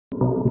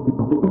The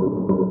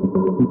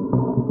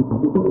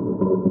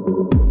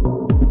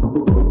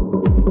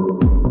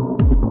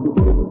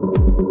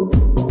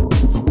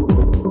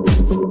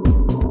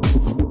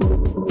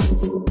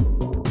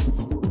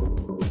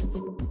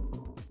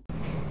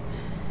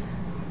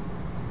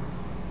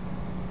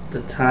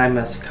time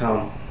has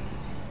come.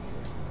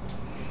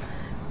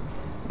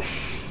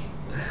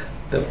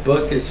 The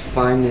book is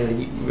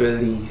finally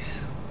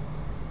released.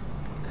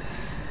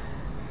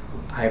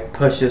 I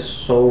pushed it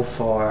so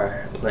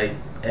far, like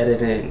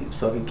editing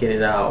so I could get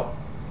it out.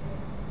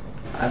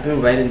 I've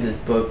been writing this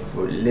book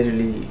for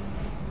literally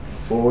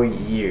 4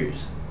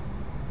 years.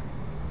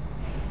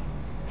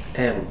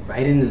 And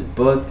writing this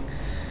book,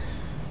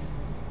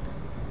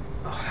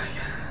 oh my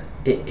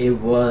God, it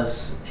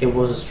was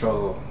a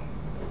struggle.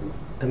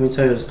 Let me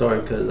tell you the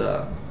story,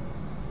 because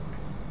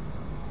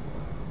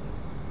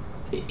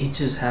it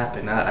just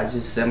happened. I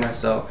just said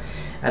myself,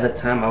 at the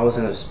time I was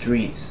in the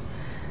streets,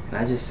 and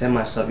I just said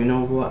myself, you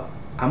know what,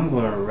 I'm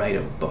gonna write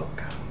a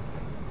book.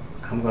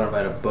 I'm gonna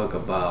write a book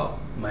about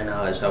my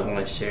knowledge. I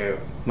want to share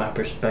my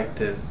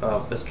perspective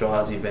of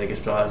astrology, Vedic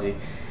astrology,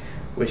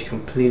 which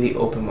completely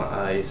opened my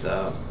eyes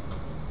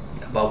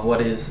about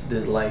what is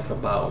this life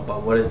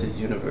about what is this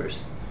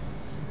universe.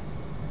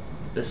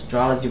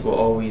 Astrology will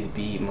always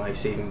be my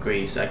saving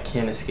grace. I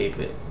can't escape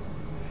it.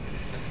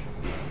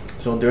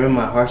 So during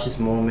my harshest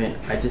moment,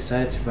 I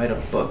decided to write a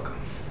book.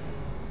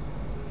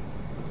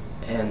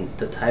 And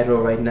the title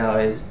right now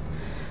is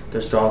the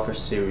Astrologer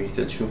series,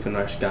 The Truth in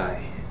Our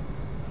Sky.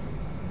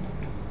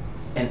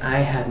 And I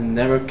have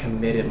never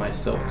committed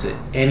myself to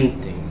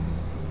anything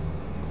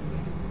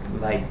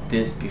like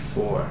this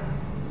before.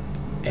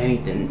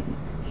 Anything.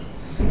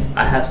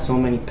 I have so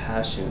many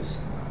passions.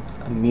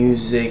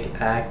 Music,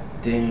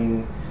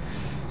 acting,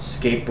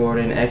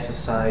 skateboarding,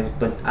 exercise,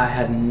 but I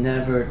have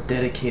never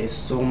dedicated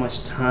so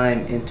much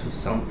time into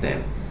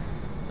something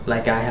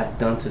like I have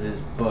done to this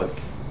book.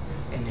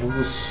 And it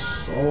was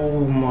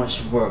so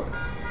much work.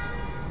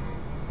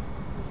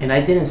 And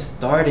I didn't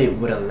start it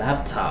with a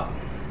laptop.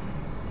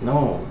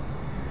 No.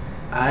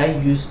 I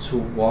used to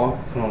walk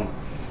from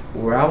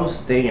where I was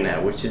staying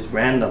at, which is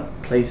random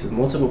places,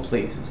 multiple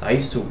places. I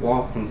used to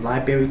walk from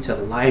library to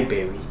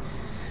library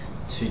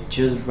to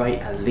just write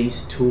at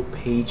least 2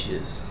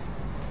 pages.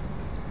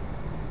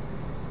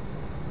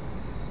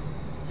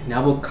 And I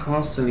will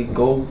constantly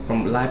go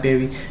from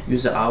library,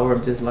 use an hour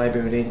of this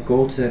library, then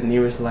go to the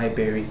nearest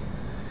library,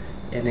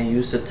 and then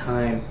use the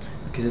time,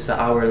 because it's an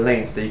hour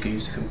length that you can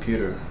use the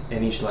computer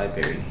in each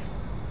library.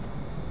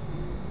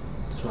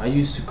 So I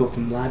used to go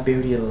from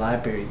library to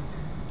library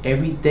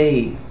every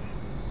day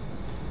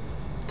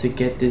to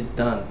get this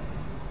done.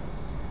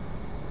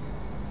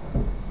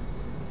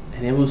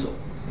 And it was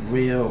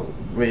real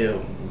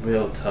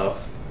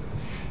tough.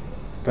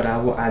 But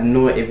I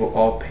know it will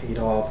all pay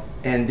off.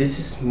 And this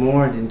is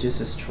more than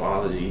just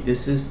astrology.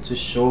 This is to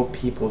show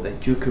people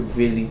that you could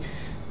really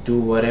do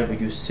whatever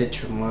you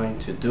set your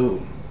mind to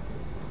do.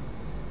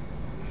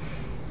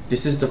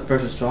 This is the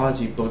first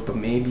astrology book, but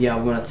maybe I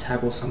want to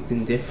tackle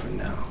something different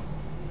now.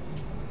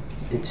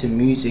 Into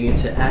music,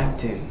 into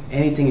acting.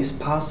 Anything is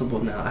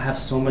possible now. I have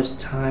so much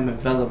time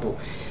available.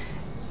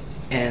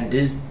 And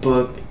this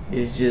book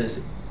is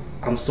just,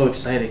 I'm so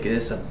excited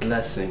because it's a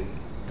blessing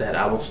that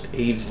I was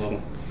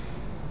able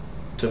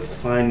to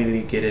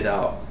finally get it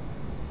out.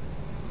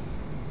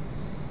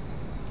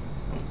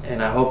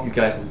 And I hope you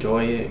guys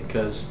enjoy it,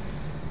 because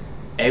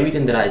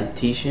everything that I'm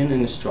teaching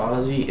in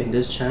astrology in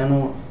this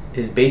channel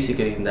is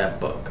basically in that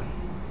book.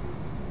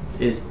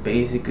 Is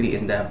basically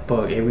in that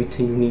book.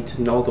 Everything you need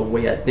to know, the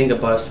way I think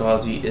about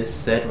astrology, is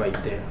said right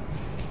there.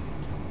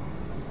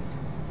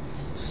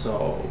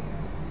 So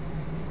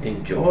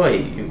enjoy,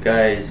 you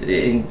guys.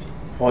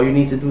 All you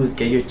need to do is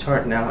get your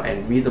chart now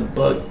and read the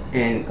book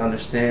and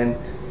understand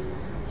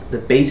the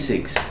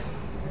basics.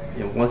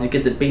 And once you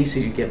get the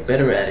basics, you get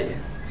better at it.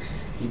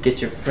 You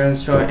get your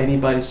friend's chart,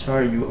 anybody's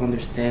chart, you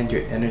understand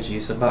your energy.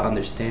 It's about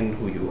understanding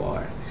who you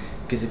are.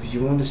 Because if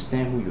you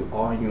understand who you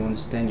are and you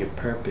understand your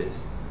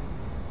purpose,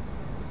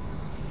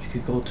 you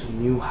could go to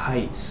new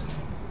heights.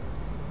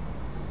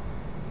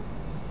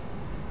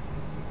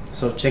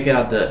 So check it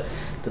out. The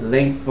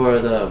link for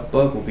the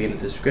book will be in the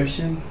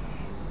description.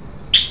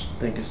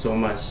 Thank you so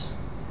much.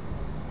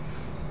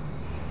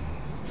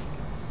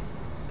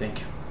 Thank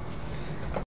you.